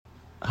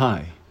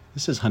Hi,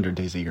 this is 100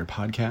 Days a Year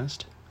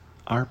podcast.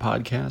 Our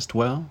podcast,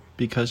 well,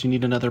 because you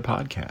need another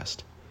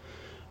podcast.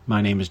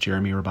 My name is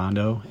Jeremy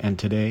Rabondo, and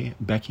today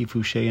Becky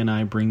Fouché and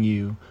I bring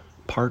you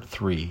part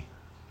 3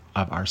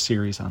 of our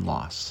series on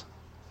loss.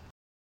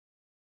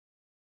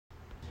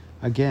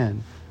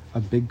 Again, a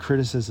big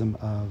criticism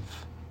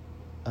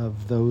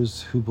of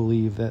those who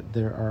believe that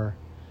there are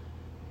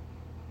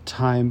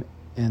time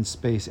and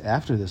space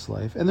after this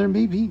life, and there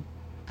may be.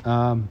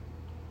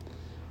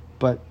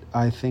 But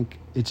I think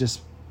it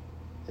just,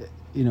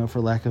 for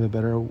lack of a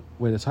better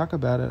way to talk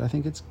about it, I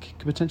think it's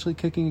potentially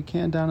kicking a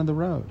can down the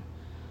road.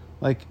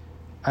 Like,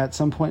 at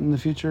some point in the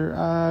future,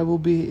 I will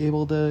be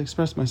able to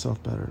express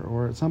myself better,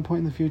 or at some point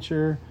in the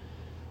future,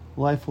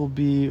 life will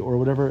be, or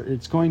whatever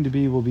it's going to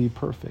be, will be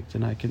perfect,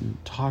 and I can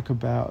talk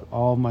about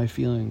all my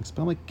feelings.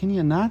 But I'm like, can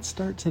you not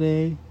start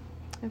today?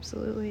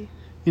 Absolutely.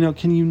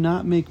 Can you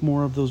not make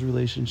more of those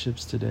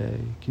relationships today?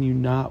 Can you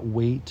not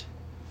wait?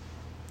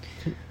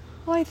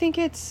 Well, I think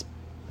it's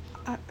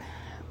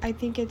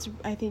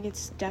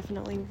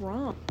definitely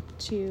wrong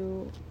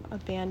to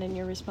abandon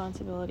your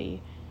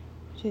responsibility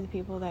to the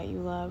people that you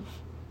love,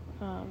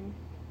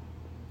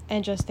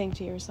 and just think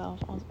to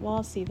yourself,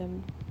 I'll see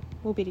them,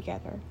 we'll be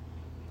together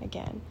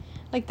again.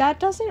 Like, that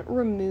doesn't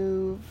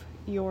remove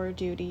your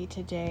duty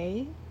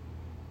today,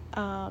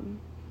 and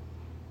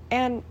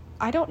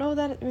I don't know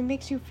that it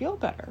makes you feel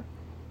better,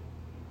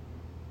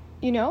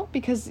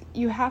 because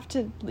you have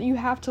to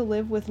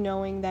live with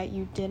knowing that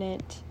you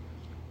didn't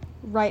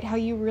write how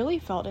you really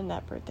felt in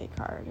that birthday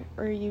card,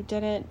 or you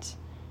didn't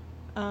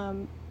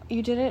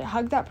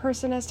hug that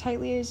person as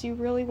tightly as you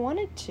really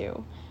wanted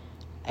to.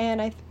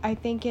 And I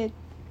think you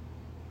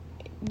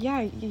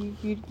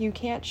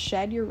can't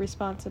shed your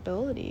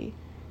responsibility.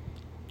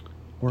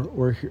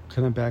 Or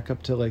kind of back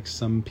up to, like,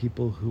 some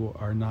people who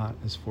are not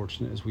as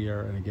fortunate as we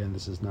are, and again,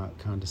 this is not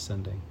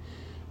condescending,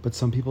 but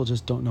some people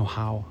just don't know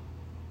how,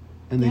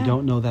 and they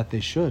don't know that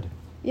they should.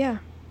 Yeah.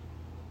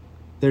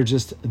 They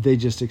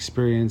just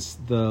experience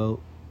the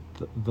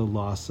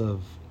loss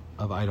of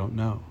I don't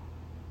know.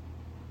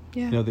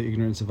 Yeah. The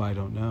ignorance of I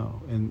don't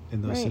know in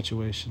those Right.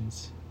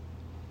 situations.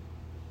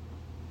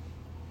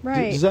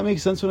 Right. Does that make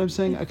sense what I'm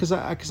saying? Because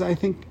I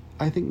think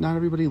not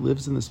everybody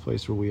lives in this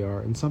place where we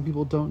are, and some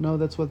people don't know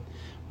that's what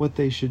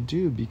they should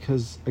do,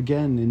 because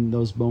again, in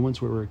those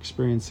moments where we're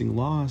experiencing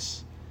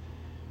loss,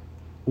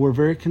 we're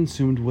very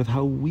consumed with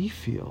how we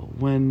feel,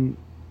 when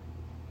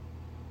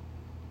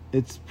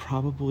it's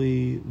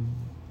probably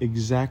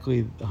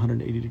exactly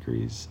 180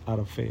 degrees out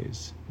of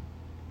phase.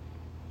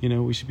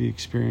 We should be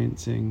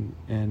experiencing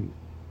and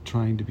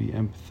trying to be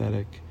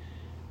empathetic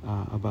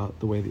about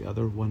the way the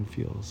other one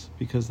feels,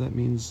 because that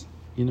means,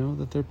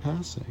 that they're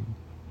passing.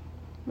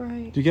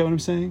 Right. Do you get what I'm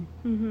saying?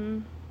 Mm-hmm.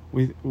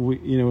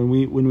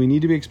 When we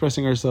need to be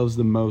expressing ourselves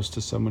the most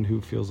to someone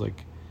who feels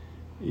like,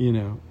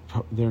 they're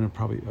in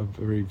probably a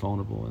very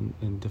vulnerable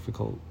and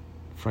difficult,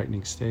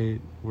 frightening state,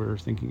 we're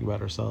thinking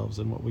about ourselves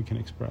and what we can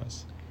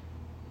express.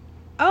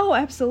 Oh,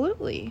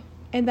 absolutely.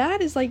 And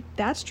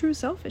that's true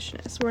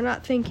selfishness. We're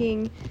not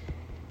thinking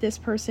this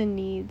person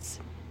needs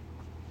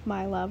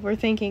my love. We're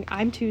thinking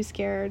I'm too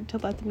scared to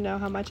let them know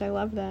how much I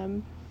love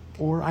them.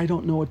 Or I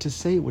don't know what to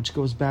say, which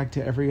goes back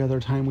to every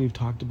other time we've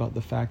talked about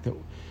the fact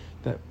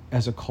that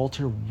as a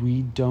culture,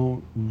 we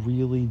don't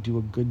really do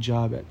a good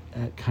job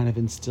at kind of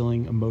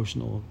instilling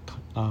emotional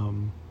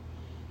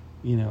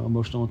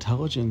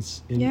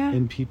intelligence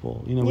in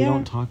people. We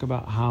don't talk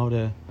about how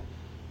to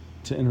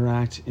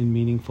interact in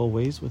meaningful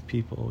ways with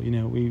people.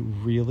 We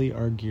really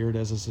are geared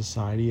as a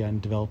society on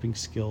developing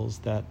skills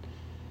that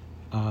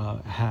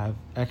have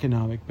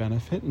economic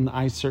benefit, and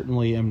I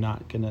certainly am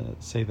not going to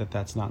say that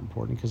that's not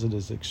important, because it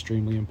is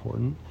extremely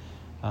important.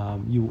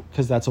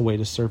 Because that's a way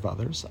to serve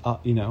others.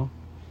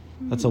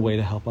 That's a way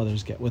to help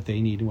others get what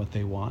they need and what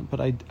they want. But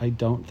I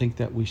don't think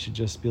that we should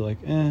just be like,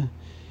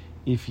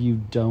 if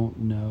you don't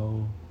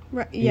know,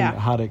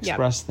 how to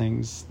express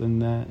things,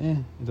 then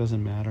it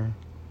doesn't matter.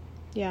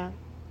 Yeah.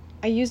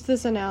 I used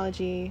this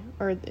analogy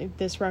or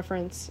this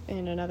reference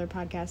in another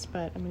podcast,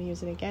 but I'm going to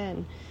use it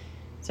again.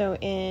 So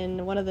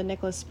in one of the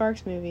Nicholas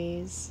Sparks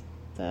movies,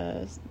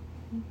 the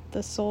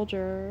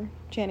soldier,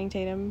 Channing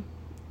Tatum,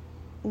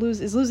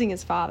 is losing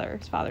his father.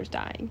 His father's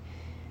dying.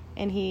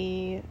 And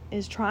he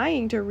is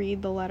trying to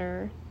read the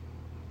letter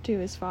to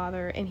his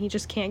father, and he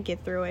just can't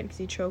get through it because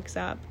he chokes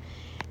up.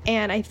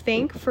 And I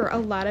think for a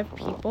lot of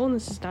people, and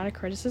this is not a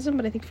criticism,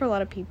 but I think for a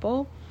lot of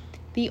people,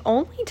 the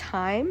only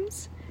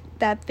times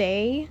that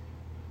they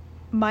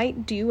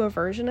might do a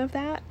version of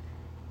that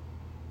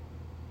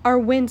are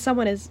when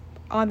someone is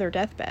on their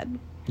deathbed.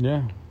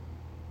 Yeah.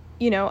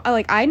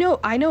 I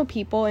know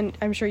people, and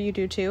I'm sure you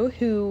do too,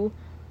 who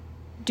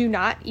do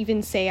not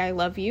even say I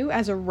love you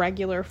as a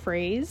regular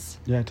phrase.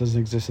 Yeah, it doesn't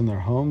exist in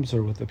their homes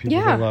or with the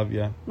people they love,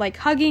 Like,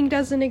 hugging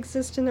doesn't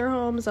exist in their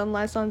homes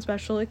unless on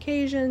special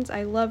occasions.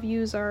 I love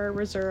yous are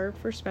reserved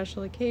for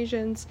special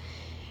occasions.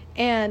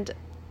 And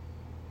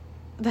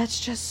that's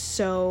just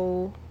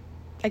so,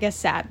 I guess,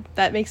 sad.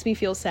 That makes me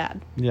feel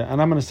sad. Yeah,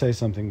 and I'm going to say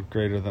something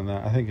greater than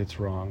that. I think it's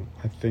wrong.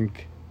 I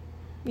think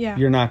Yeah.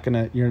 You're not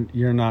gonna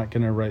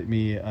write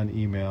me an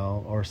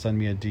email or send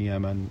me a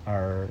DM on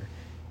our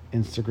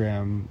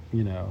Instagram,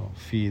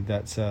 feed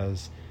that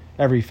says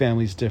every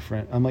family's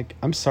different. I'm like,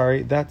 I'm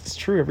sorry, that's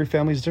true. Every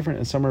family's different,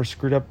 and some are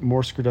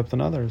more screwed up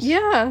than others.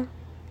 Yeah.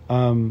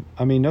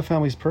 I mean, no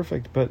family's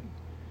perfect, but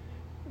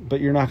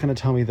you're not going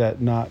to tell me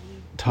that not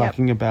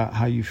talking about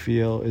how you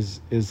feel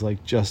is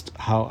like just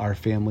how our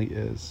family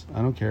is.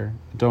 I don't care.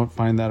 Don't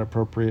find that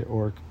appropriate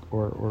or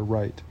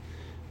right.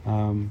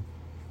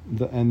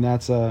 And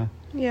that's I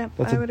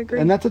would agree.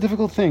 And that's a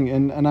difficult thing.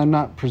 And I'm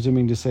not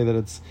presuming to say that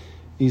it's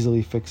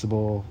easily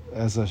fixable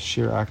as a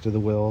sheer act of the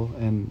will.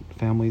 And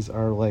families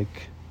are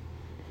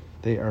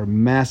they are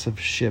massive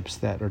ships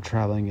that are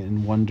traveling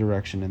in one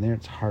direction, and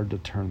it's hard to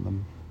turn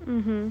them.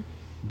 Mm-hmm.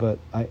 But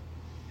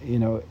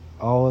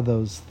all of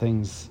those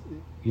things,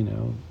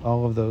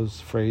 all of those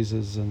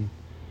phrases and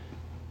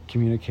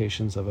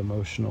communications of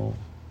emotional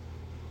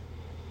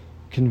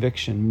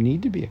conviction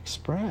need to be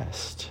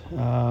expressed.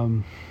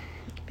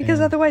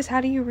 Because otherwise,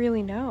 how do you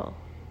really know?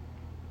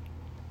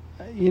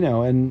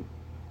 And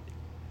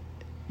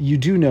you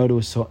do know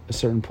to a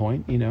certain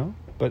point,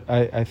 but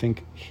I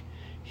think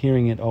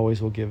hearing it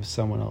always will give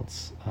someone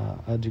else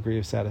a degree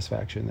of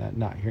satisfaction that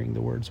not hearing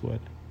the words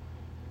would.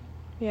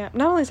 Yeah,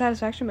 not only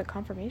satisfaction, but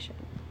confirmation.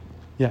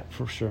 Yeah,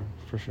 for sure.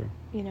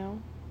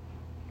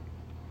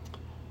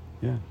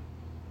 Yeah.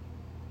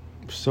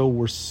 So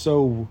we're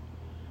so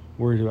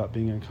worried about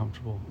being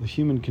uncomfortable. The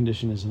human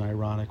condition is an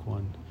ironic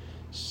one.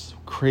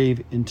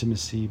 Crave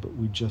intimacy, but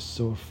we're just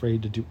so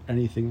afraid to do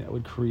anything that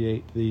would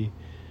create the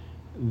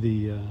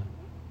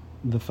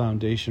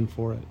foundation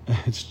for it.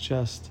 It's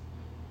just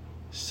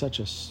such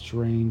a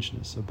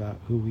strangeness about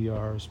who we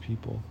are as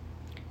people.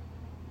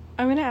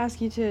 I'm going to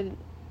ask you to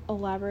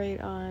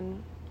elaborate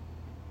on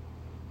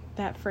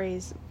that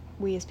phrase,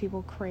 we as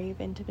people crave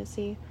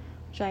intimacy,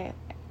 which I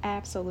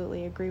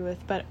absolutely agree with,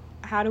 but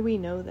how do we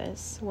know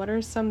this? What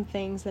are some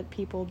things that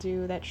people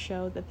do that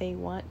show that they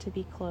want to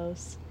be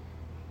close,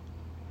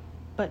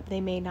 but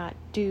they may not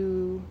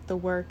do the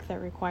work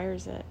that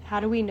requires it? How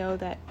do we know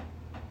that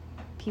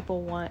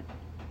people want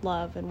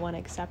love and want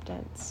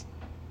acceptance?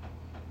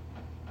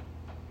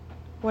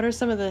 What are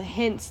some of the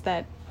hints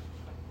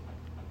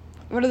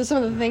what are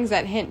some of the things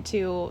that hint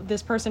to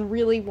this person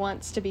really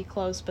wants to be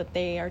close, but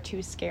they are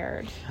too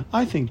scared?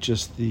 I think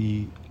just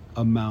the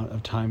amount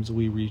of times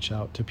we reach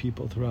out to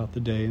people throughout the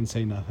day and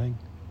say nothing.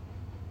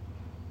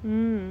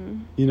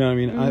 You know what I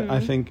mean? I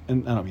think,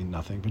 and I don't mean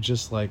nothing, but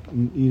just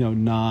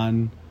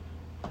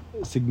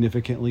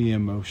non-significantly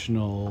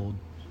emotional,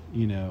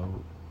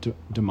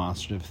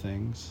 demonstrative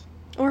things.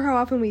 Or how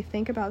often we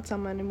think about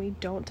someone and we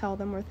don't tell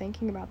them we're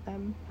thinking about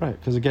them. Right,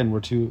 because again, we're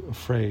too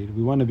afraid.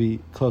 We want to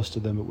be close to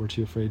them, but we're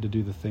too afraid to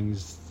do the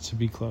things to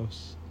be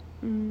close.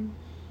 I mean,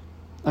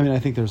 I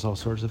think there's all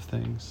sorts of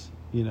things,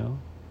 Yeah,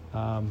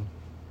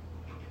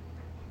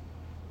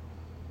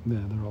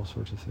 there are all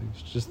sorts of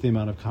things. Just the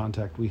amount of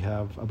contact we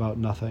have about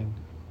nothing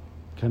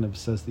kind of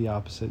says the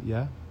opposite,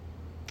 yeah?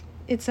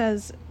 It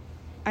says,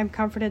 I'm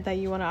comforted that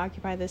you want to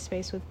occupy this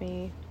space with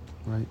me.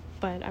 Right.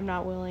 But I'm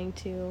not willing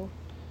to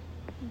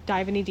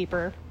dive any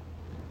deeper.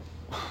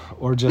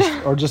 Or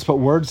just put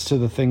words to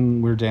the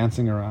thing we're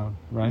dancing around,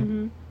 right?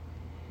 Mm-hmm.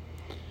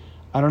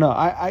 I don't know.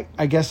 I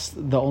guess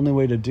the only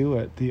way to do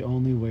it, the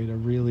only way to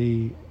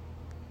really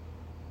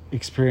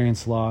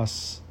experience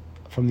loss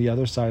from the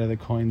other side of the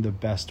coin, the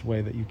best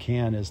way that you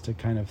can is to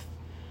kind of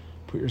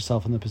put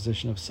yourself in the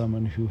position of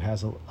someone who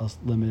has a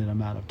limited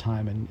amount of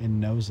time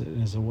and knows it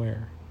and is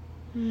aware.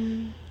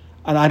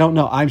 And I don't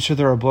know. I'm sure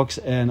there are books,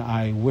 and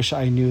I wish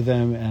I knew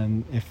them.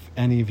 And if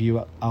any of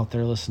you out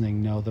there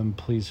listening know them,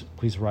 please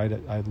write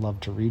it. I'd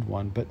love to read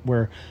one. But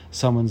where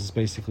someone's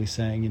basically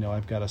saying,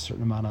 I've got a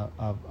certain amount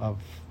of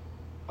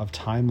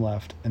time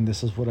left, and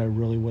this is what I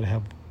really would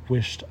have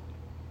wished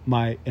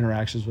my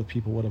interactions with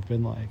people would have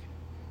been like.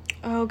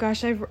 Oh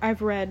gosh,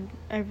 I've read.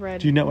 Do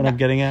you know what I'm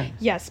getting at?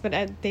 Yes, but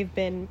they've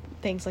been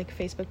things like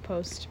Facebook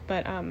posts.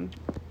 But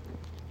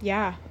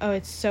yeah. Oh,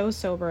 it's so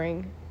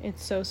sobering.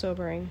 It's so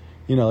sobering.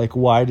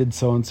 Why did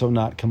so-and-so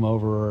not come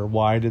over, or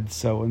why did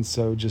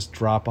so-and-so just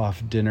drop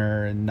off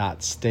dinner and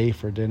not stay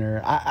for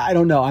dinner? I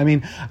don't know. I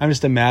mean, I'm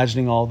just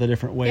imagining all the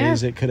different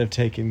ways it could have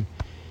taken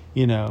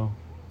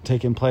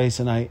place.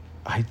 And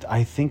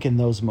I think in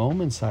those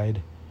moments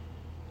I'd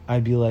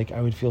be like,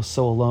 I would feel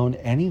so alone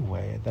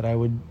anyway that I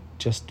would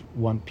just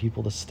want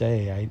people to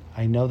stay.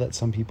 I know that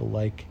some people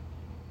like,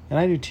 and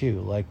I do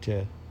too, like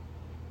to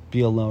be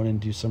alone and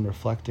do some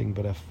reflecting,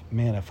 but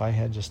if I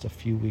had just a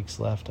few weeks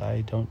left, I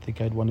don't think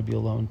I'd want to be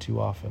alone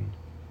too often.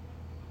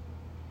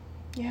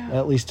 Yeah.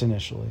 At least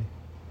initially.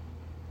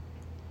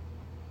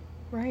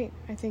 Right.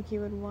 I think you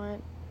would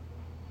want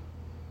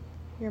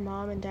your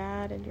mom and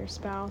dad and your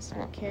spouse and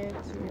your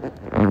kids and your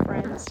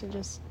friends to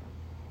just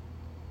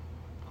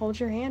hold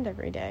your hand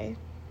every day.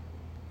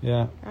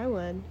 Yeah. I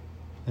would.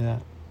 Yeah.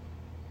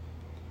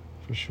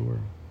 For sure.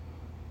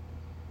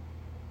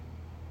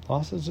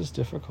 Loss is just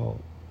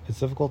difficult. It's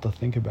difficult to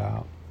think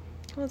about.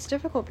 Well, it's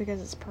difficult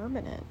because it's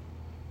permanent.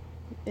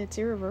 It's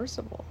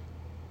irreversible.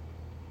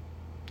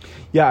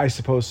 Yeah, I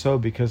suppose so,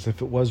 because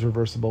if it was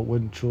reversible, it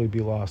wouldn't truly be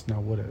lost now,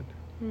 would it?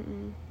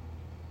 Mm-mm.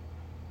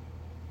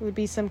 It would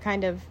be some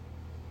kind of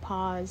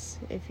pause,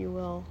 if you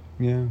will.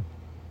 Yeah.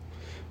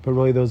 But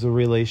really, those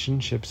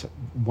relationships,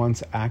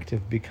 once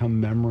active,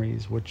 become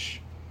memories,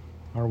 which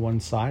are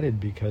one-sided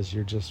because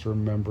you're just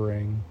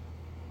remembering...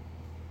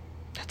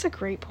 That's a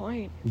great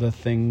point. The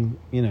thing,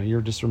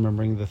 you're just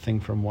remembering the thing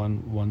from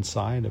one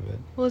side of it.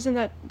 Well, isn't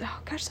that...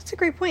 Oh, gosh, that's a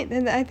great point.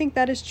 And I think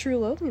that is true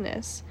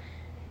loneliness.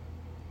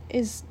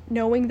 Is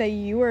knowing that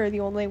you are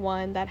the only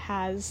one that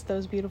has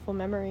those beautiful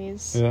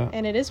memories. Yeah.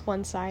 And it is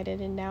one-sided,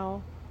 and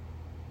now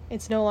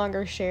it's no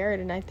longer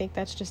shared. And I think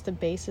that's just the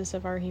basis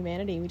of our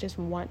humanity. We just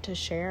want to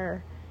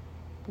share.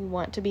 We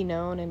want to be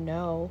known and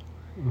know.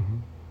 Mm-hmm.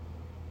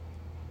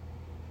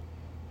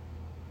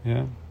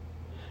 Yeah.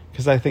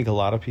 Because I think a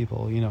lot of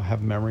people,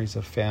 have memories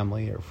of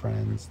family or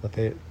friends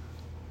that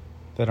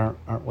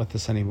aren't with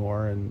us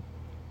anymore, and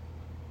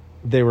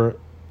I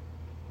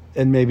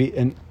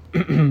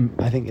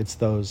think it's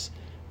those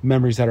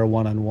memories that are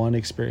one-on-one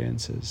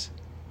experiences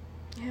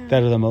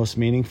that are the most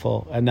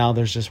meaningful, and now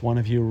there's just one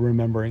of you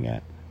remembering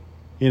it,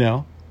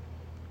 It's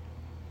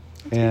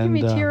making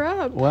me tear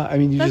up. Well, I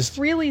mean, that's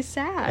really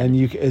sad. And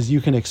you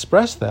can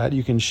express that,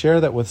 you can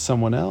share that with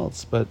someone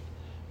else, but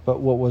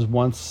what was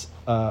once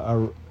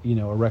a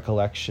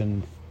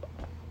recollection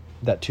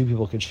that two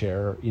people could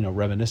share,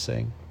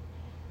 reminiscing,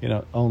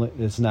 only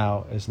is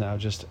now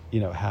just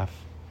half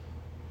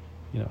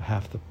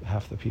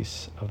the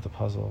piece of the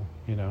puzzle,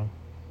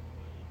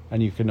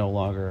 and you can no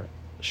longer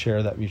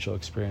share that mutual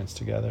experience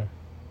together.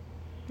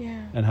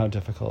 Yeah. And how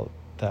difficult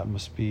that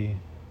must be.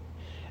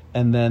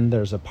 And then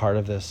there's a part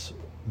of this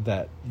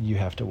that you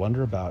have to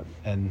wonder about,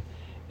 and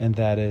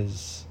that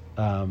is,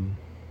 are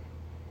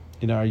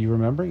you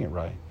remembering it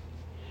right?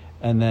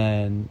 And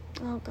then,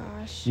 oh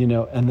gosh,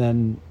 and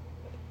then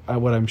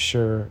what I'm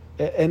sure,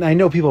 and I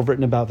know people have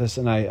written about this,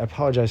 and I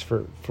apologize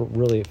for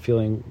really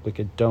feeling like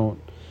I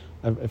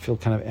feel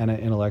kind of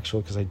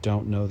intellectual because I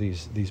don't know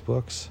these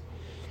books,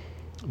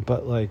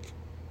 but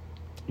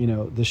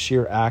the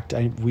sheer act,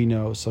 we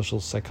know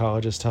social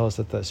psychologists tell us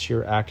that the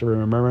sheer act of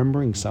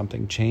remembering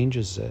something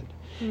changes it.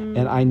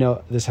 And I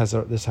know this has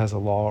a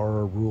law or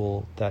a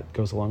rule that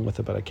goes along with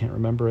it, but I can't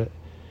remember it.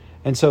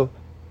 And so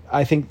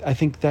I think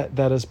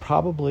that is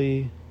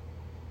probably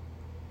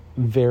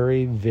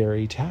very,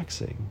 very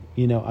taxing,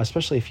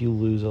 especially if you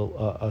lose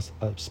a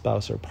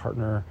spouse or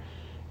partner,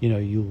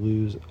 you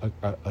lose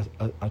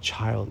a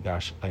child.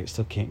 Gosh, I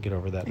still can't get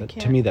over that.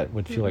 To me, that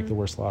would feel like the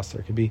worst loss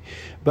there could be.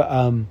 But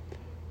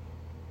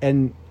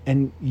and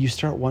you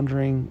start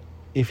wondering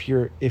if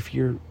you're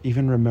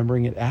even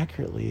remembering it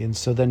accurately, and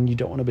so then you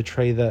don't want to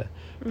betray the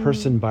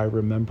person by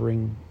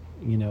remembering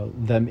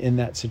them in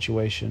that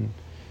situation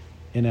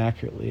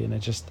inaccurately, and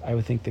I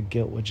would think the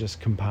guilt would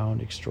just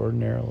compound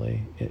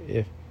extraordinarily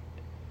if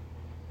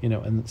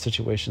in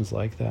situations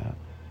like that.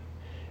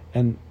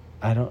 And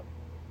I don't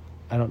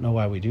know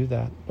why we do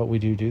that, but we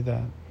do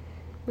that.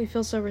 We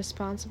feel so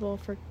responsible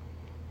for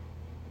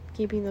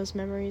keeping those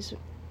memories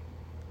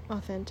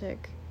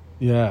authentic.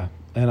 Yeah,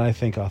 and I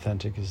think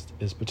authentic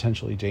is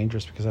potentially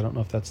dangerous, because I don't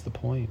know if that's the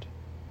point.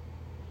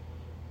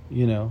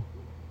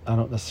 I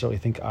don't necessarily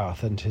think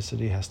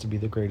authenticity has to be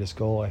the greatest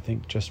goal. I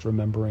think just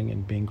remembering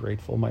and being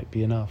grateful might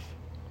be enough.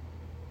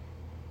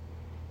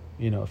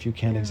 If you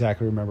can't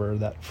exactly remember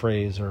that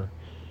phrase, or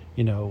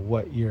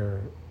what your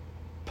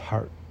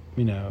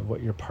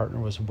partner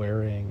was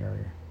wearing,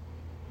 or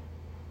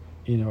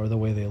or the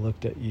way they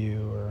looked at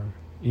you, or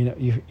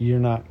you're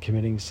not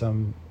committing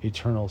some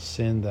eternal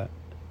sin that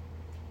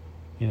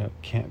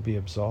can't be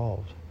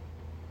absolved.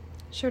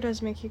 Sure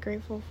does make you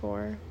grateful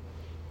for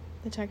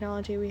the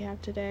technology we have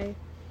today.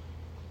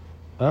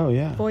 Oh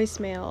yeah.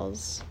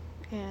 Voicemails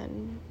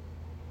and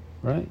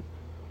right.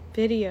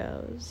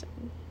 Videos.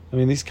 I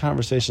mean, these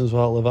conversations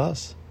will outlive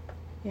us.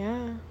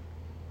 Yeah.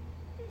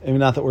 I mean,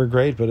 not that we're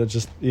great, but it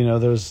just,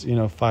 there's,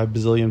 5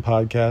 bazillion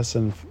podcasts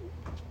and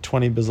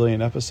 20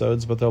 bazillion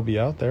episodes, but they'll be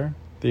out there,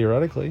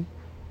 theoretically.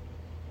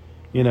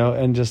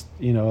 And just,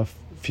 a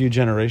few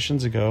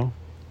generations ago.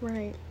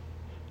 Right.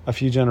 A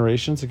few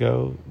generations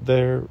ago,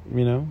 there,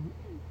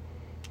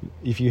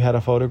 if you had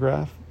a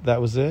photograph,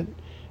 that was it.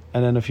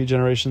 And then a few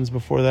generations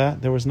before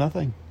that, there was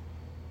nothing.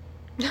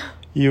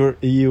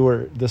 You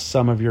were the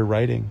sum of your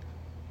writing.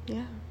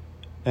 Yeah.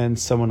 And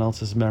someone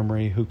else's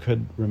memory who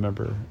could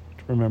remember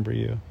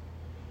you.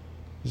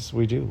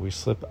 We do. We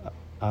slip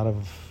out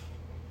of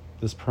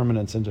this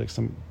permanence into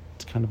some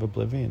kind of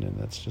oblivion, and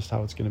that's just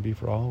how it's going to be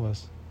for all of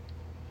us.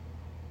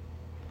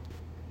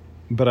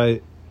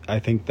 But I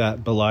think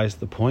that belies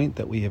the point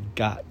that we have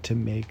got to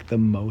make the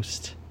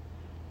most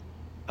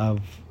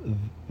of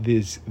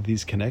these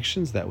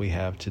connections that we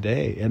have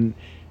today. And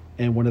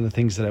one of the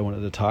things that I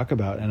wanted to talk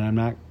about, and I'm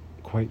not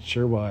quite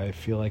sure why I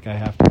feel like I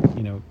have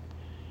to,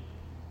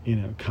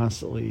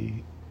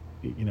 constantly,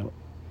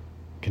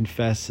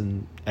 confess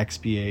and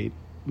expiate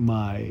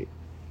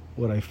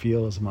what I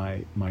feel is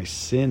my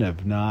sin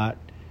of not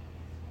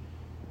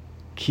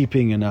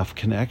keeping enough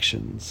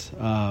connections.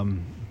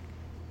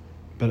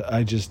 but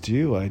I just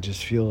do. I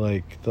just feel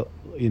like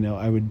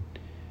I would,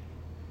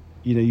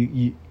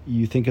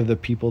 you think of the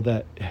people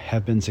that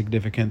have been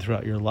significant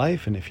throughout your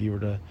life, and if you were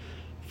to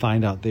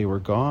find out they were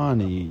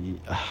gone,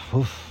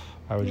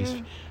 I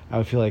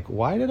would feel like,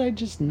 why did I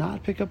just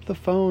not pick up the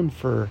phone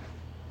for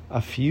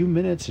a few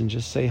minutes and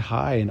just say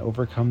hi and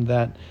overcome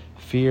that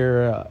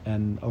fear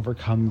and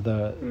overcome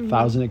the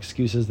thousand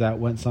excuses that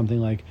went something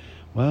like,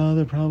 well,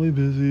 they're probably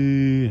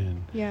busy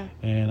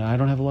and I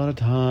don't have a lot of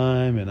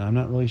time and I'm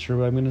not really sure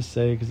what I'm going to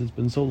say because it's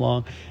been so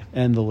long,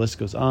 and the list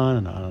goes on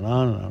and on and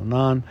on and on and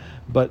on.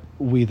 But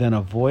we then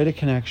avoid a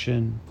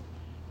connection,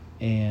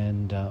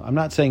 and I'm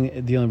not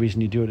saying the only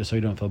reason you do it is so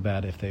you don't feel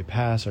bad if they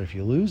pass or if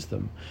you lose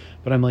them,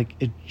 but I'm like,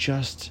 it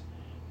just,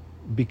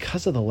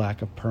 because of the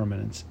lack of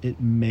permanence, it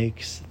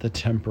makes the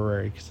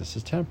temporary, because this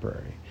is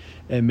temporary,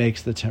 it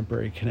makes the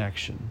temporary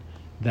connection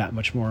that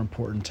much more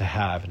important to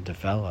have and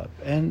develop.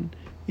 And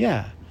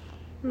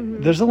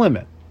there's a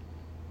limit,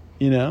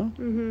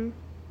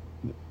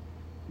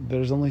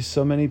 there's only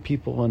so many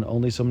people and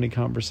only so many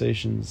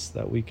conversations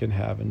that we can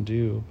have and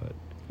do. But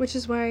which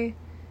is why,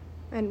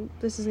 and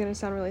this is going to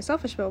sound really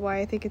selfish, but why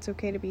I think it's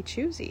okay to be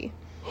choosy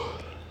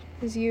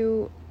is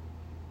you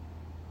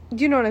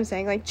know what I'm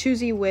saying, like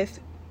choosy with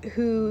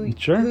who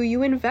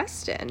you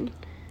invest in.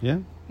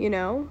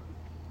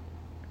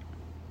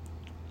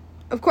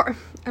 Of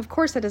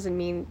course that doesn't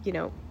mean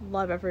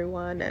love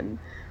everyone and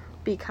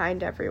be kind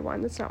to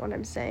everyone. That's not what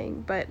I'm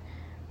saying. But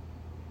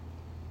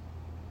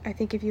I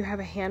think if you have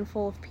a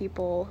handful of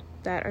people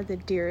that are the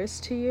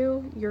dearest to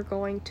you, you're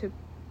going to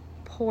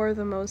pour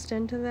the most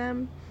into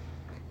them.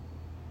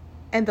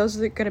 And those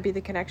are going to be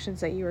the connections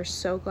that you are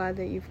so glad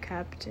that you've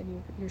kept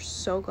and you're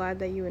so glad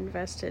that you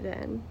invested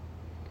in.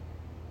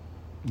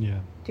 Yeah.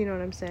 Do you know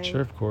what I'm saying?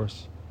 Sure, of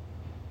course.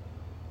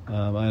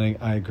 I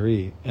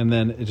agree. And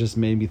then it just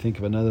made me think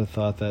of another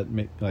thought that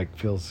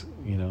feels,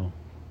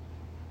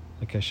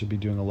 like I should be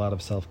doing a lot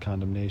of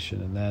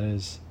self-condemnation, and that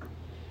is,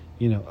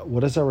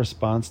 what is our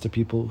response to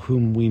people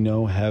whom we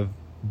know have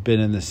been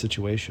in this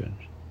situation?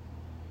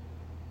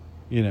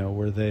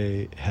 Where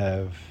they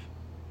have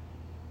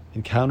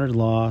encountered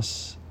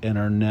loss and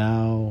are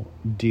now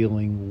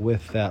dealing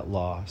with that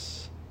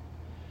loss.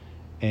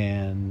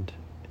 And,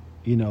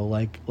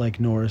 like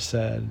Nora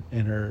said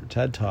in her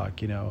TED Talk,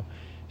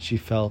 she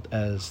felt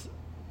as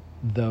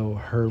though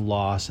her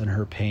loss and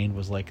her pain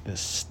was like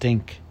this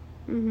stink.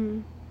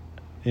 Mm-hmm.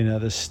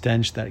 The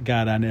stench that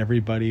got on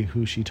everybody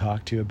who she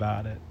talked to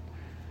about it.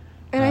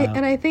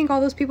 And I think all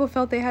those people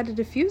felt they had to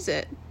diffuse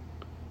it.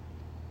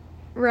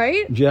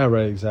 Right? Yeah,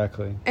 right,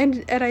 exactly.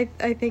 And I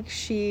think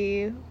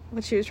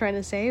what she was trying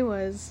to say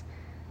was,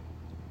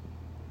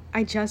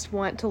 I just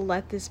want to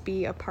let this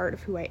be a part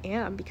of who I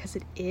am, because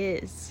it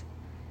is.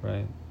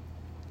 Right.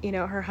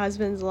 Her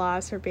husband's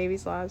loss, her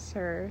baby's loss,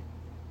 her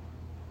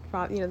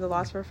the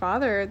loss of her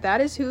father,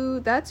 that's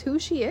who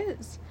she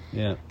is.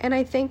 Yeah. And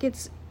I think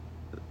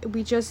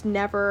we just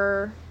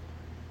never,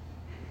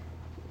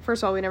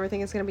 first of all, we never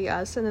think it's going to be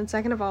us, and then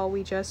second of all,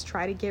 we just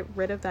try to get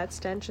rid of that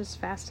stench as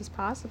fast as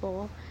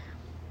possible.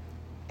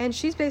 And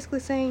she's basically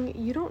saying,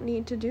 you don't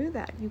need to do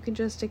that. You can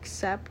just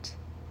accept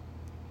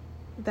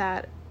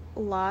that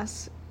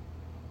loss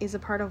is a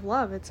part of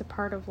love. It's a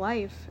part of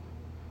life.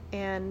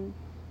 And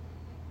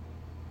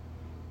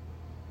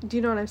do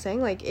you know what I'm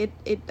saying? Like,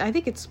 I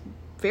think it's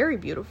very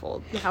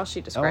beautiful how she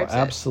describes it. Oh,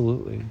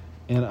 absolutely.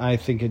 And I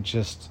think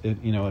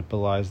it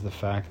belies the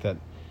fact that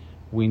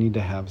we need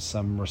to have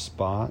some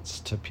response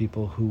to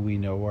people who we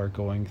know are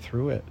going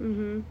through it.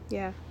 Mm-hmm.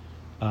 Yeah.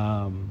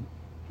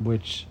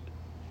 Which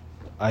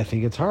I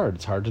think it's hard.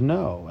 It's hard to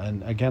know.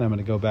 And again, I'm going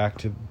to go back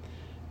to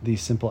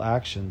these simple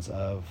actions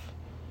of,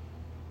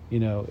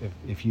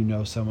 if you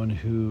know someone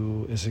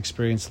who has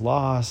experienced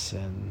loss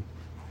and,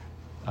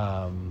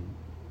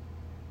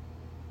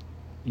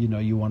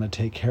 you want to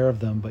take care of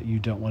them, but you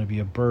don't want to be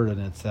a burden.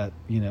 It's that,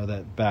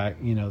 that back,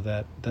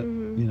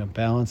 that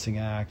balancing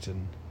act.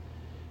 And,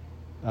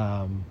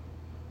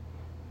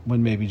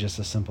 when maybe just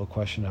a simple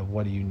question of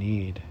what do you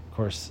need? Of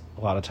course,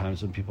 a lot of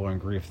times when people are in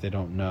grief, they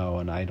don't know,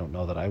 and I don't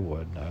know that I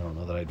would. I don't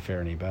know that I'd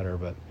fare any better,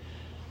 but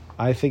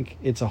I think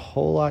it's a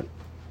whole lot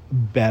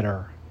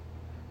better.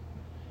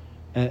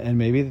 And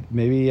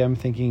maybe I'm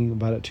thinking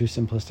about it too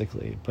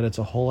simplistically, but it's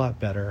a whole lot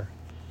better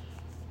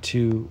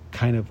to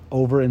kind of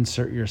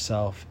over-insert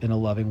yourself in a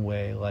loving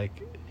way,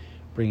 like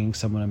bringing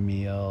someone a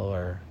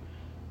meal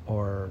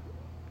or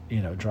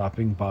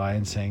dropping by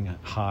and saying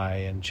hi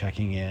and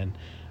checking in.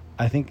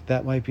 I think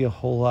that might be a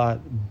whole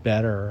lot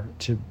better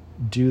to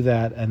do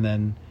that, and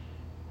then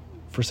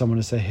for someone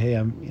to say, hey,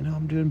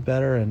 I'm doing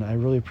better, and I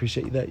really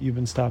appreciate that you've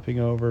been stopping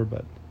over,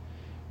 but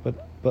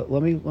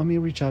let me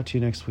reach out to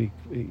you next week,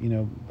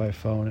 by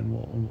phone, and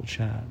we'll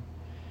chat.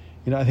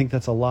 I think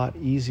that's a lot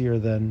easier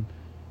than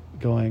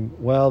going,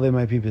 well, they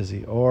might be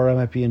busy, or I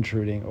might be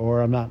intruding,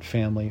 or I'm not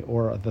family,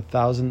 or the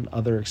 1,000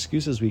 other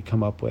excuses we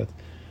come up with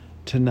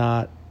to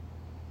not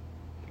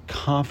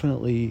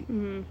confidently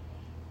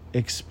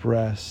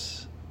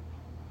express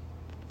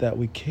that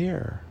we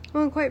care.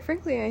 Well, and quite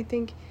frankly, I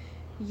think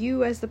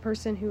you, as the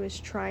person who is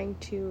trying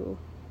to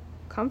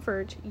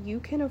comfort, you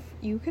can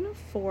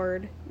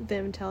afford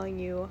them telling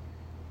you,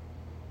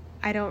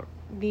 I don't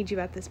need you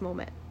at this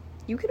moment.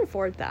 You can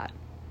afford that.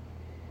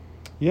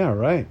 Yeah,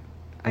 right.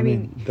 I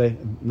mean, they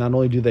not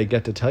only do they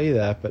get to tell you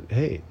that, but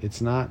hey, it's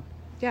not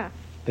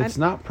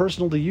not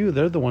personal to you.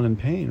 They're the one in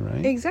pain,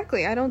 right?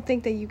 Exactly. I don't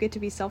think that you get to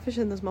be selfish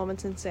in those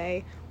moments and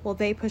say, well,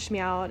 they pushed me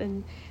out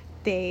and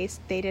they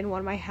didn't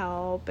want my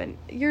help, and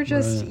you're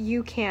just right.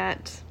 you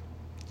can't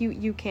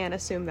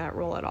assume that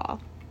role at all.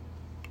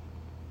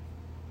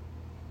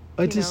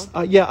 I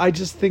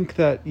just think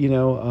that,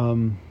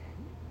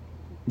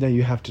 yeah,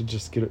 you have to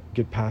just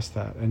get past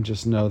that and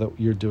just know that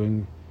you're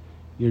doing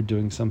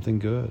something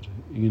good,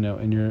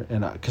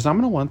 and because I'm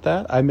going to want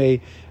that. I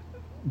may,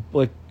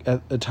 like,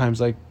 at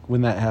times, like,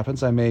 when that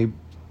happens, I may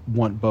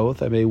want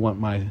both. I may want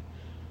my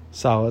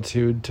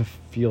solitude to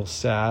feel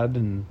sad,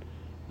 and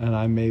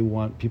I may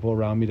want people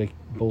around me to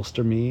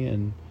bolster me.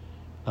 And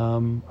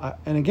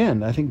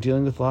again, I think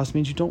dealing with loss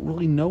means you don't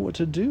really know what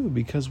to do,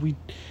 because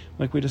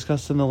like we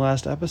discussed in the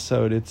last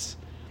episode, it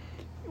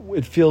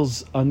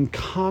feels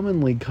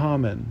uncommonly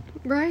common,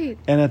 right?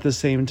 And at the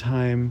same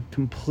time,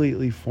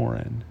 completely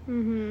foreign.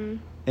 Mm-hmm.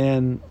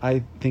 And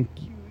I think,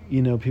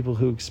 people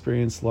who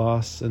experience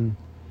loss and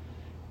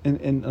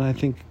I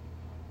think,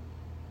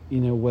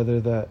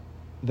 whether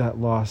that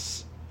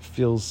loss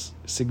feels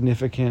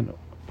significant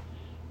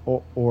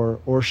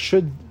or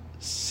should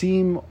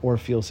seem or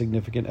feel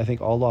significant. I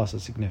think all loss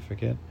is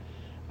significant.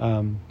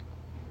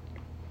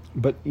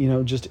 But,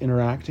 just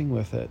interacting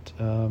with it,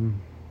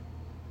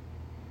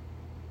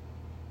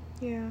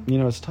 yeah.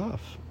 It's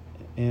tough.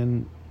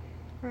 And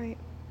right.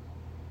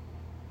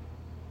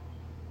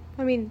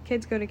 I mean,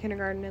 kids go to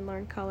kindergarten and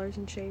learn colors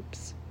and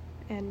shapes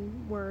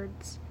and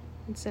words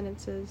and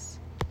sentences,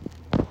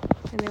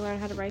 and they learn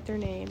how to write their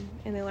name,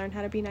 and they learn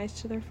how to be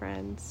nice to their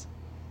friends.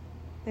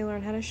 They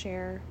learn how to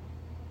share,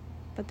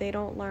 but they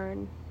don't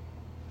learn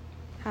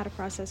how to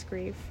process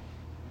grief.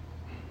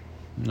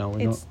 No,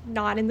 it's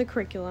not in the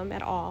curriculum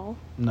at all.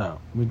 No,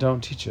 we don't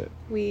teach it.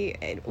 We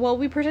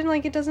pretend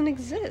like it doesn't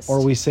exist.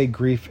 Or we say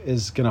grief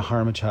is going to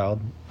harm a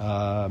child.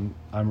 I'm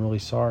really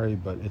sorry,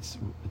 but it's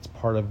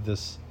part of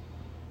this.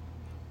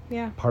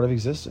 Yeah. Part of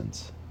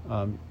existence.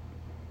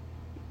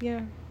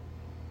 Yeah.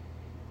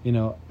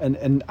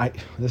 And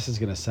this is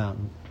going to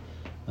sound,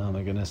 oh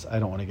my goodness, I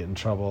don't want to get in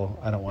trouble.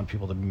 I don't want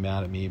people to be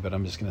mad at me, but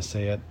I'm just going to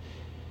say it.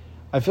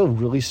 I feel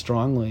really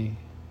strongly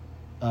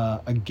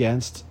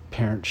against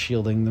parents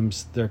shielding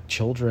their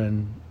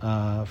children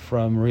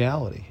from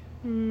reality.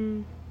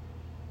 Mm.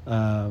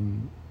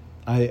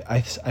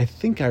 I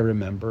think I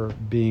remember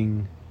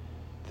being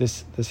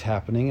this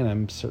happening, and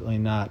I'm certainly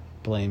not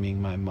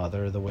blaming my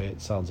mother the way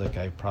it sounds like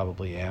I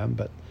probably am,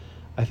 but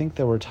I think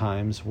there were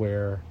times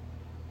where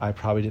I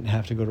probably didn't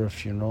have to go to a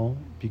funeral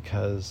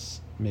because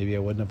maybe I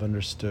wouldn't have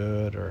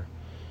understood, or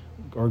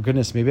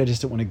goodness, maybe I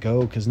just didn't want to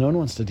go because no one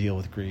wants to deal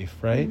with grief,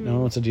 right? Mm-hmm. No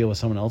one wants to deal with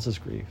someone else's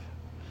grief,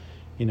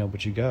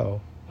 but you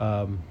go.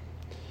 But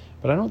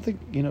I don't think,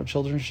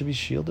 children should be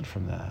shielded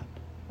from that.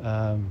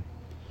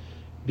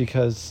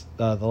 Because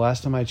the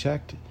last time I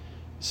checked,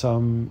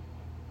 some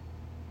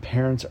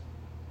parents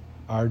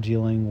are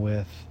dealing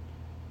with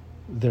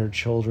their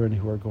children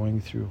who are going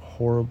through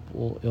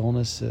horrible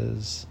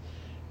illnesses,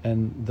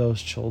 and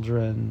those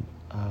children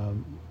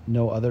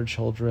know other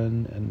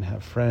children and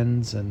have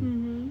friends, and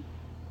mm-hmm.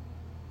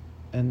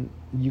 and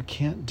you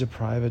can't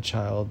deprive a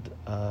child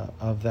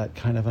of that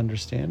kind of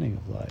understanding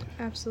of life.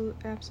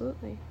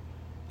 Absolutely.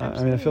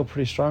 I mean, I feel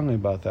pretty strongly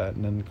about that.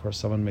 And then, of course,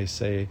 someone may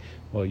say,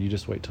 well, you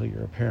just wait till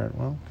you're a parent.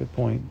 Well, good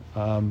point.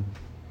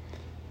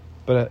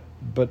 But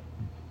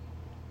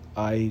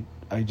I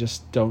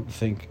just don't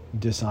think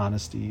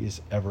dishonesty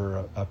is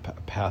ever a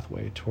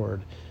pathway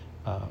toward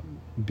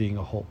being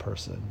a whole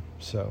person.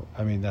 So,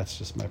 I mean, that's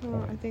just my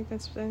point. I think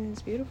that's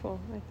beautiful.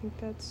 I think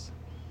that's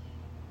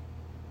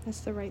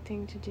the right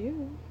thing to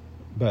do.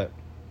 But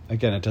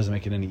again, it doesn't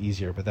make it any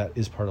easier, but that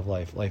is part of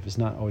life. Life is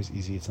not always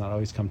easy. It's not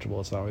always comfortable.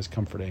 It's not always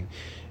comforting.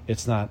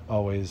 It's not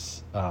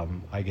always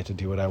I get to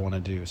do what I want to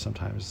do.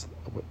 Sometimes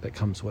that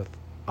comes with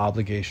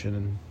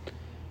obligation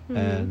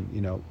and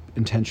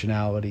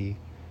intentionality,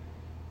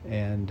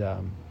 and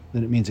then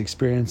it means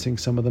experiencing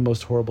some of the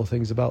most horrible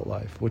things about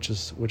life, which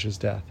is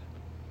death.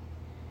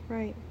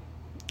 Right.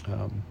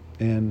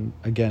 And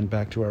again,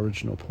 back to our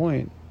original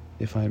point,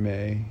 if I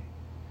may.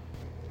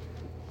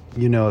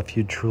 If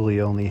you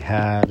truly only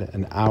had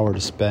an hour to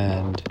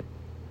spend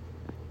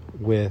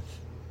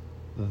with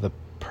the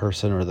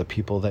person or the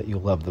people that you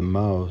love the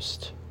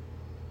most,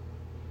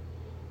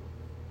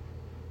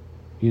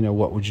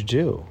 what would you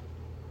do?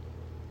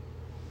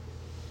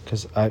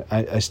 Because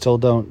I still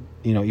don't,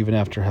 even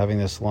after having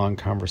this long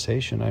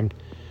conversation,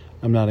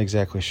 I'm not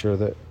exactly sure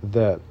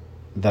that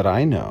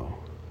I know.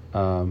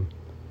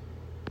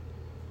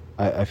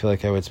 I feel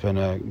like I would spend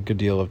a good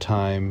deal of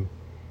time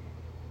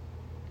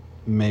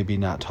maybe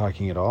not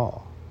talking at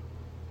all.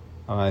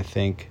 I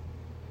think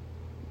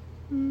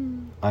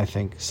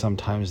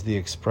sometimes the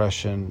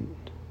expression,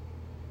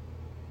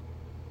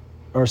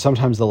 or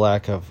sometimes the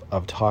lack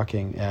of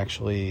talking,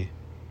 actually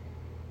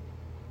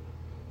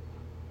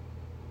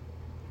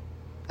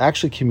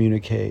actually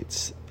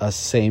communicates a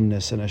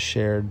sameness and a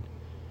shared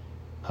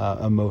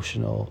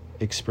emotional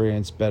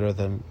experience better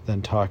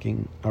than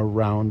talking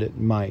around it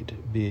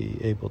might be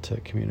able to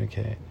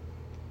communicate.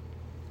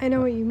 I know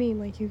what you mean.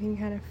 Like, you can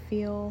kind of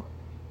feel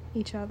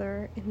each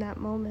other in that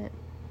moment,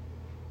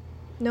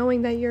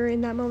 knowing that you're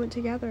in that moment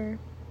together.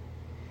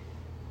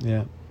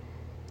 Yeah.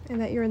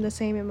 And that you're in the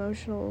same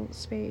emotional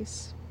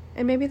space.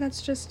 And maybe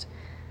that's just,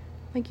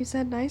 like you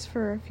said, nice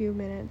for a few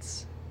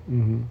minutes.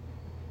 Mm-hmm.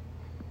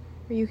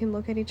 Where you can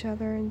look at each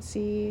other and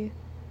see,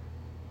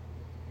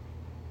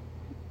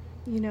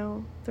 you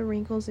know, the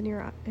wrinkles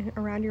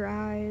around your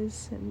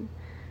eyes, and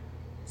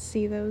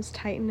see those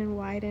tighten and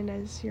widen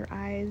as your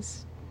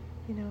eyes,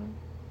 you know,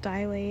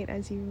 dilate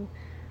as you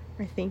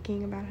are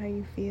thinking about how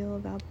you feel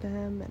about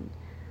them, and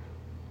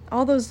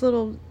all those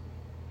little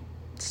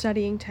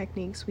studying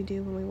techniques we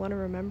do when we want to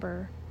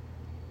remember.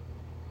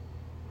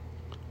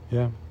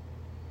 Yeah.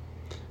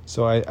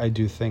 So I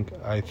think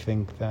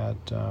that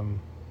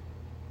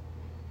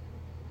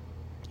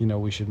you know,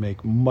 we should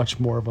make much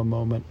more of a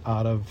moment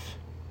out of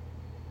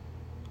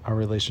our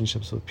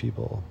relationships with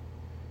people.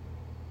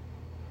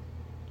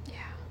 Yeah.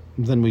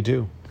 Than we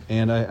do.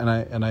 And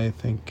I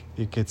think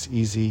it gets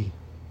easy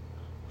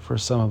for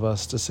some of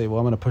us to say, well,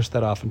 I'm going to push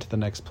that off into the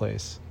next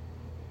place.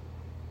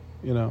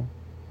 You know?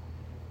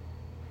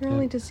 You're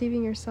only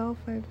deceiving yourself,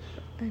 I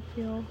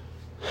feel.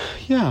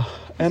 Yeah.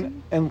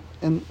 And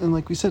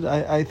like we said,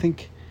 I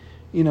think,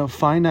 you know,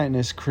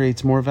 finiteness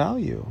creates more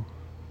value.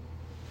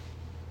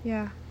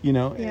 Yeah. You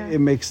know, it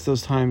makes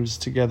those times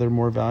together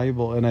more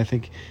valuable. And I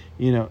think,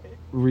 you know,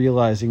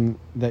 realizing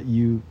that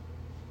and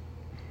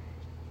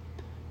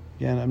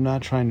I'm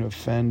not trying to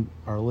offend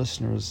our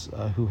listeners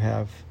who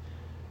have,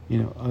 you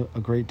know, a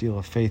great deal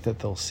of faith that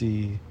they'll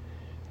see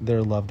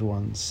their loved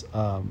ones,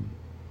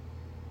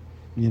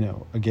 you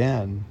know,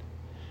 again.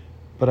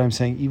 But I'm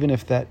saying, even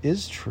if that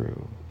is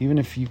true, even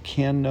if you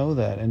can know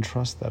that and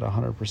trust that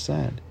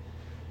 100%,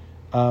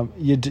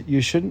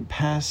 you shouldn't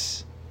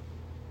pass,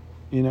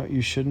 you know,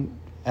 you shouldn't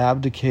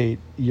abdicate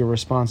your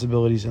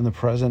responsibilities in the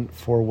present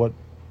for what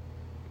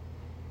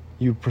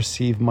you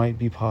perceive might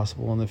be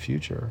possible in the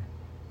future.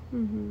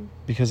 Mm-hmm.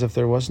 Because if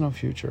there was no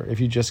future, if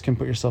you just can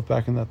put yourself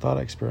back in that thought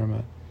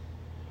experiment,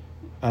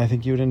 I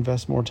think you would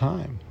invest more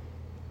time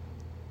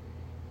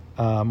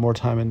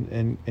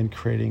in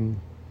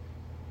creating,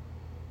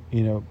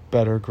 you know,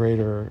 better,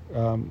 greater,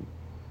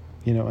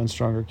 you know, and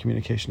stronger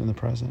communication in the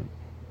present.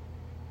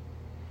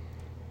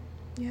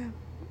 Yeah.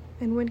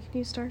 And when can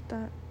you start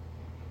that?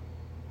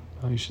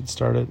 Oh, you should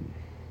start it.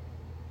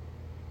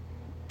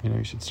 You know,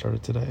 you should start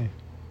it today.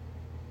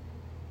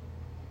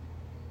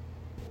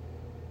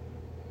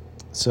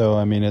 So,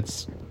 I mean,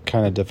 it's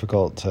kind of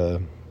difficult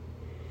to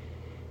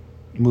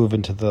move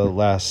into the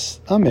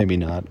last, maybe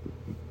not,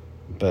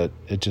 but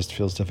it just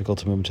feels difficult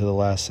to move into the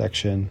last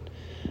section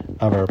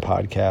of our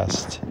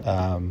podcast,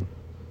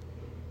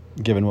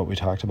 given what we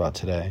talked about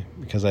today,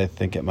 because I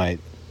think it might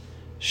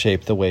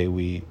shape the way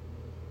we,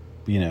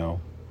 you know,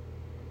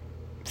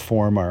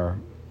 form our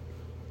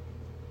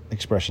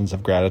expressions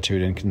of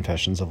gratitude and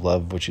confessions of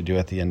love, which you do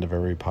at the end of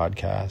every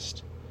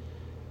podcast.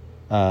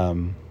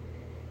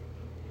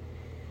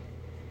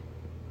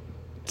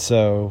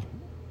 So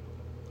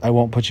I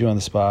won't put you on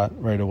the spot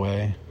right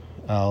away.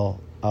 I'll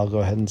go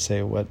ahead and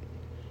say what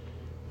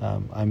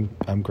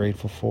I'm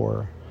grateful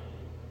for.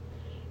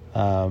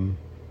 I'm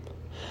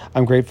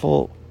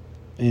grateful,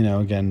 you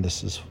know, again,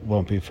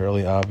 won't be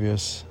fairly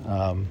obvious.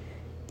 I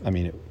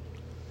mean,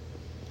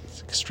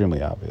 it's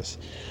extremely obvious.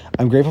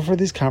 I'm grateful for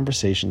these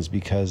conversations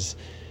because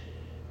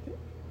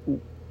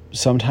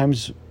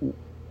sometimes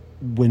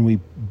when we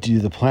do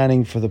the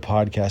planning for the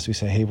podcast, we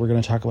say, hey, we're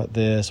going to talk about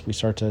this.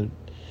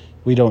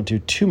 We don't do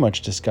too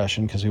much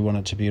discussion because we want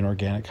it to be an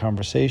organic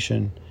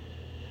conversation,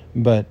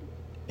 but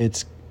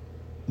it's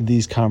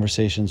these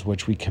conversations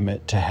which we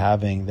commit to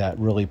having that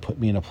really put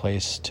me in a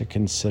place to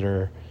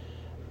consider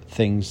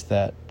things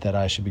that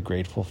I should be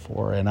grateful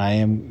for. And I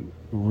am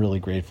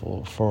really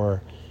grateful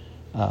for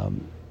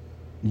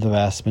the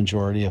vast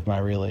majority of my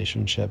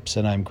relationships,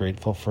 and I'm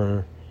grateful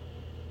for,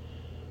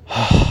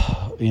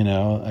 you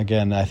know,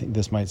 again, I think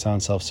this might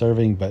sound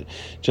self-serving, but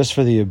just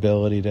for the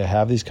ability to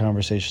have these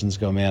conversations,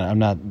 go, man, I'm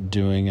not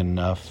doing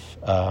enough.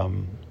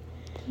 I'm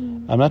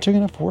not doing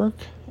enough work.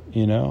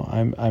 You know,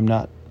 I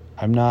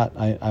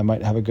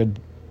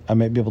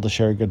might be able to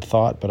share a good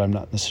thought, but I'm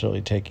not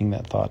necessarily taking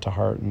that thought to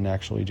heart and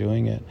actually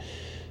doing it.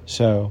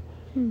 So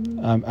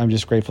I'm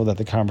just grateful that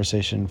the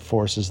conversation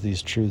forces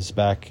these truths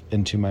back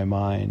into my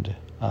mind.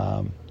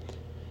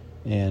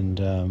 And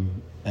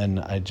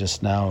I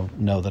just now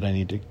know that I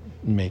need to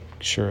make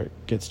sure it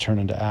gets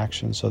turned into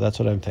action. So that's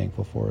what I'm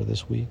thankful for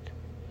this week.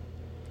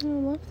 Oh, I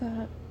love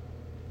that.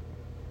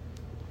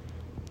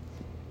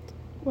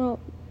 Well,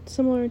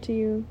 similar to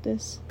you,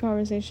 this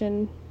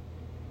conversation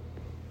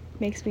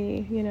makes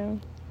me, you know,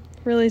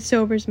 really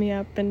sobers me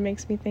up and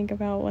makes me think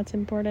about what's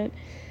important.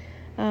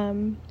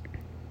 So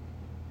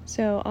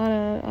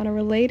on a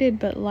related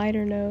but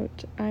lighter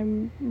note,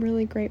 I'm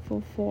really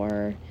grateful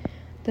for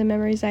the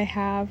memories I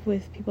have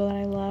with people that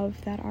I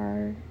love that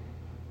are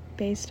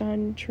based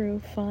on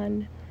true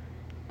fun.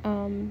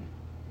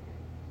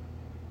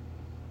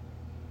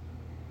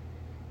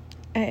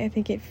 I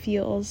think it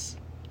feels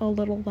a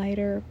little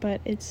lighter,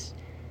 but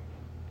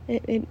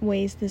it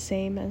weighs the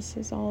same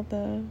as all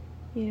the,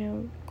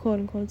 quote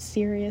unquote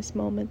serious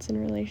moments in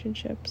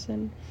relationships,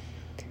 and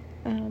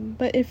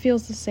but it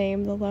feels the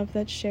same. The love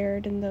that's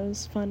shared in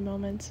those fun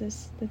moments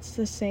it's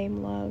the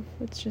same love.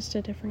 It's just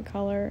a different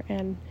color,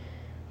 and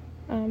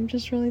I'm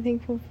just really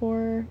thankful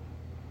for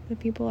the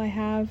people I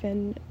have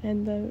and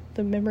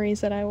the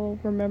memories that I will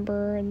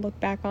remember and look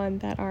back on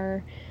that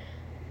are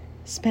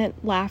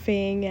spent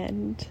laughing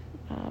and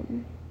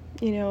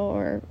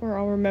or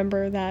I'll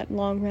remember that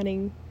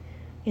long-running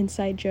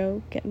inside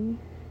joke, and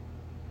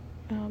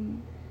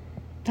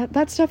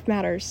that stuff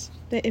matters.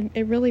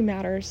 It really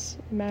matters.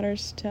 It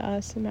matters to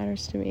us. It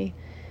matters to me,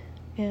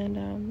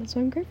 and that's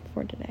what I'm grateful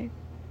for today.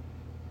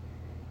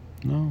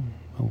 No,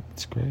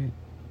 it's great.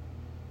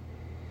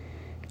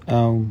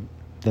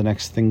 The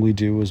next thing we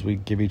do is we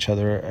give each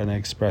other an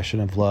expression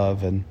of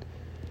love and,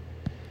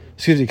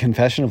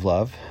 confession of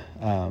love,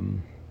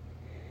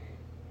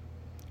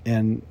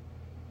 and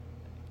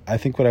I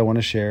think what I want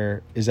to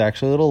share is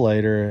actually a little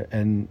lighter,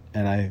 and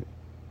I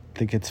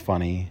think it's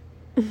funny.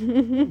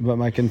 But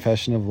my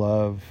confession of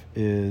love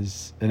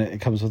is, and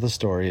it comes with a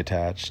story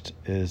attached,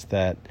 is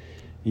that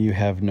you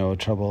have no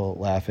trouble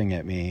laughing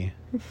at me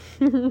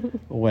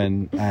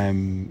when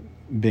I'm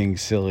being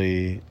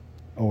silly,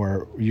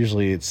 or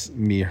usually it's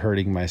me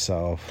hurting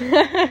myself.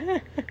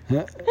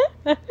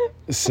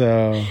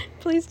 So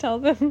please tell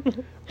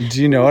them.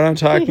 Do you know what I'm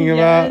talking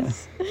about?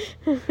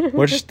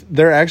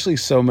 There are actually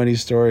so many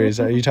stories.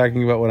 Are you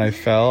talking about when I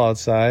fell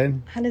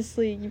outside?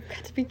 Honestly, you've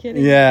got to be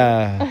kidding.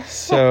 Yeah.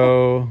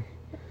 So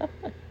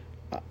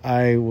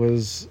I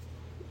was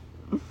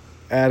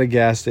at a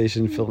gas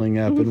station filling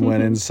up and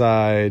went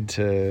inside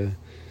to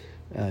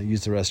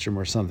use the restroom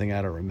or something.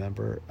 I don't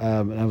remember.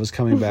 And I was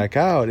coming back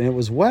out, and it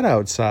was wet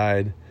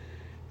outside.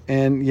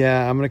 And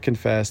yeah, I'm going to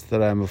confess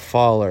that I'm a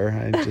faller.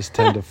 I just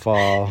tend to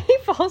fall. He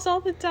falls all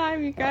the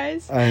time, you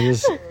guys.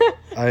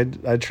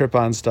 I trip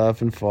on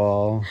stuff and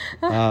fall.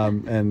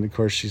 And of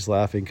course she's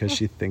laughing because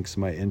she thinks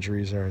my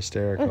injuries are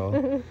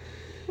hysterical.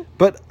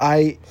 But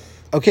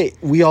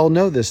we all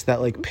know this,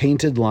 that like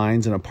painted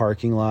lines in a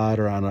parking lot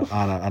or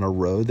on a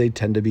road, they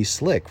tend to be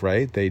slick,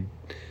 right?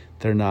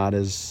 They're not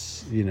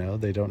as,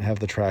 they don't have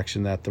the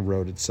traction that the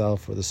road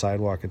itself or the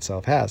sidewalk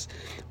itself has,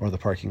 or the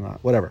parking lot,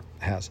 whatever,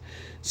 has.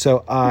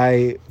 So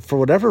I, for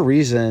whatever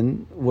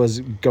reason, was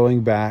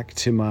going back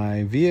to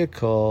my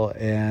vehicle,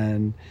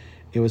 and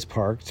it was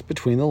parked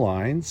between the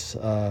lines,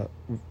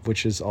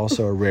 which is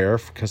also a rare,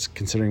 because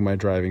considering my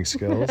driving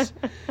skills.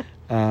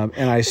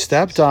 And I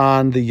stepped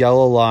on the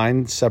yellow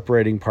line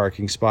separating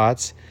parking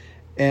spots,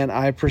 and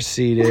I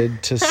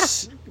proceeded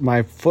to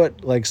my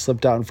foot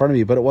slipped out in front of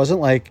me, but it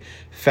wasn't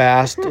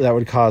fast that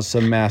would cause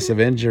some massive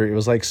injury. It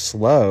was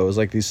slow. It was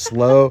these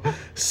slow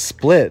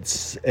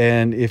splits.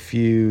 And if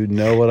you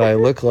know what I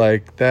look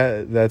like,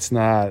 that's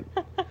not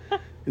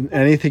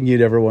anything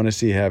you'd ever want to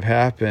see have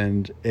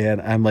happened.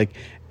 And I'm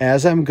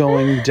as I'm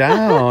going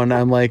down,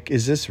 I'm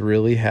is this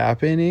really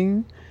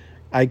happening?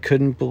 I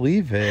couldn't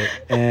believe it.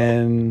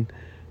 And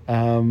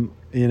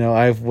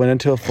I went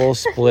into a full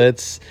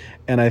splits,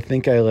 and I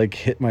think I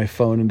hit my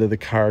phone into the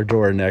car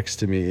door next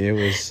to me. It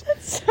was,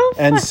 so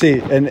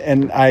funny.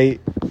 and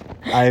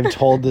I've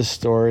told this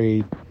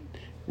story.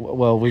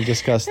 Well, we've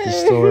discussed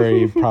this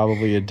story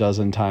probably a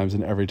dozen times,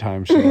 and every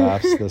time she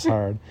laughs this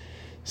hard.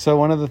 So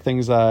one of the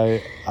things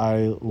I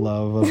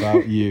love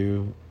about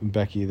you,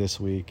 Becky, this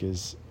week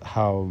is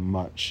how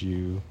much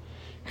you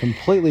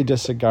completely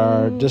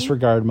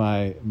disregard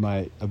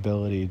my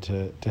ability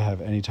to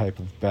have any type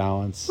of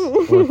balance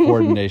or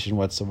coordination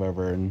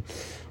whatsoever, and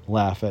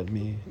laugh at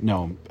me.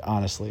 No,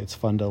 honestly, it's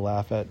fun to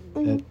laugh at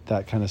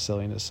that kind of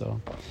silliness.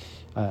 So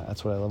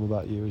that's what I love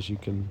about you, is you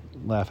can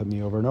laugh at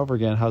me over and over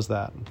again. How's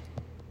that?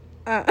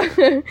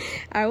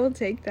 I will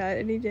take that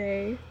any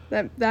day.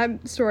 That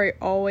story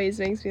always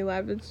makes me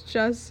laugh. It's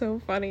just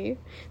so funny.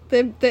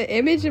 The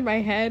image in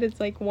my head is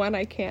one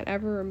I can't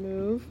ever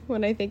remove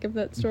when I think of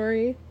that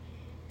story.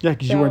 Yeah,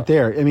 because you weren't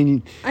there. I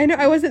mean, I know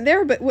I wasn't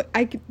there, but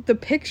the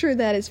picture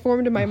that is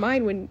formed in my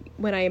mind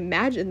when I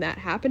imagine that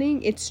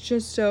happening, it's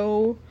just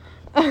so.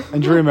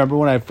 And do you remember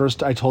when I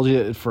told you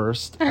at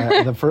first?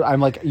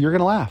 I'm you're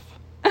gonna laugh,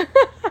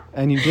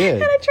 and you did.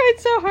 And I tried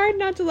so hard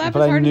not to laugh,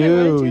 but as hard as I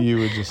wanted to. I knew you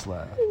would just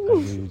laugh. I knew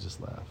you would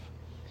just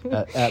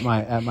laugh at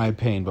my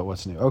pain. But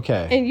what's new?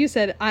 Okay. And you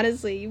said,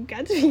 honestly, you've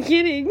got to be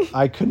kidding.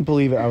 I couldn't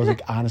believe it. I was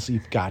honestly,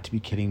 you've got to be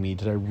kidding me.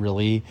 Did I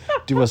really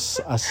do a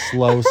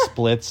slow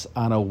splits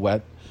on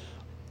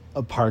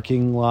a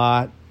parking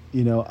lot,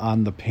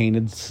 on the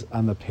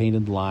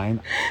painted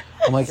line?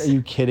 I'm are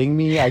you kidding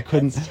me? I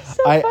couldn't.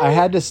 So I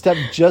had to step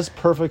just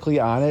perfectly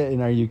on it,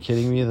 and are you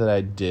kidding me that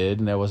I did?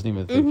 And I wasn't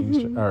even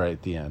thinking. All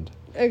right, the end.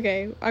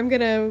 Okay,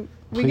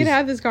 we can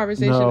have this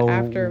conversation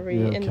after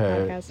we end the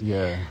podcast.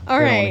 Yeah. All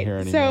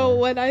right. So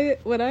what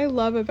I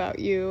love about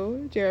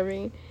you,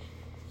 Jeremy,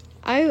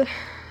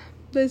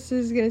 this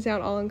is going to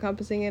sound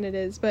all-encompassing, and it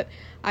is, but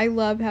I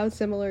love how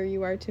similar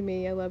you are to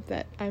me. I love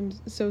that I'm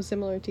so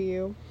similar to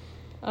you.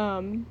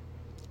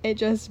 It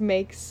just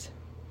makes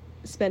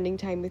spending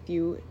time with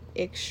you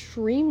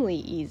extremely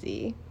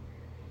easy.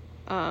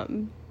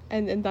 And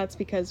that's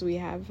because we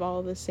have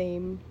all the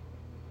same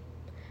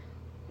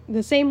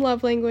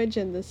love language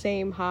and the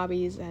same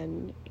hobbies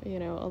and, you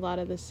know, a lot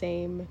of the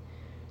same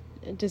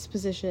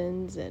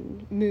dispositions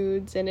and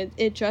moods, and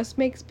it just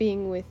makes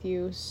being with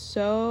you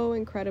so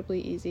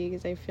incredibly easy,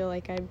 because I feel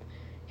like I'm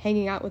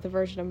hanging out with a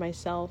version of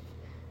myself.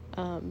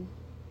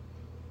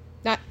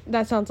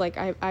 That sounds like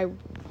I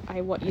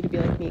want you to be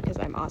like me because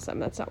I'm awesome.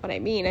 That's not what I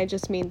mean. I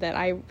just mean that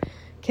I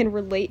can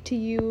relate to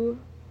you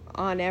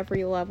on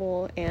every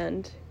level,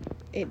 and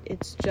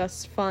it's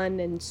just fun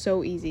and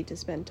so easy to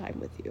spend time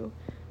with you.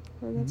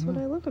 And that's what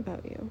I love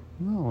about you.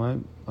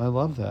 No, I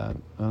love that.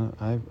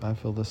 I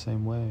feel the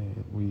same way.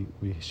 We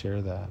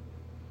share that.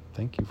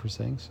 Thank you for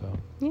saying so.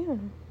 Yeah.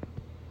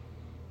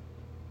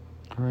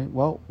 All right.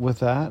 Well, with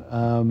that,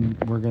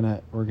 we're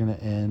gonna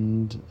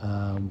end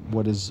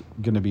what is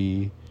gonna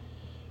be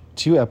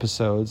 2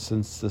 episodes,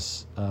 since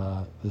this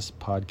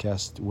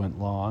podcast went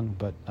long,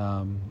 but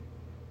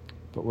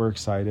we're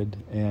excited,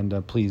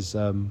 and please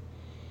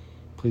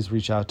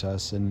reach out to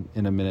us in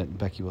a minute.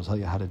 Becky will tell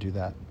you how to do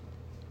that.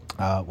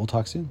 We'll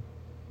talk soon.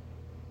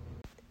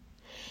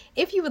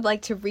 If you would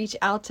like to reach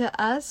out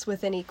to us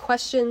with any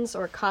questions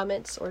or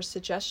comments or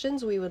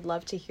suggestions, we would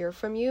love to hear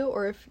from you.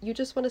 Or if you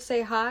just want to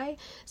say hi,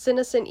 send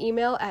us an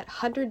email at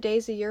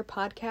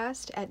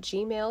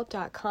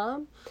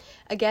 100daysayearpodcast@gmail.com.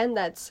 Again,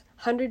 that's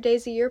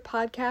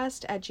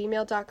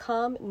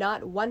 100daysayearpodcast@gmail.com,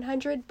 not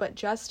 100, but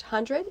just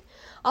 100.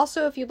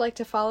 Also, if you'd like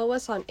to follow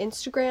us on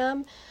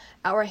Instagram,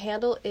 our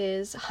handle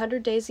is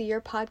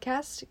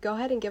 100daysayearpodcast. Go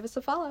ahead and give us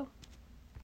a follow.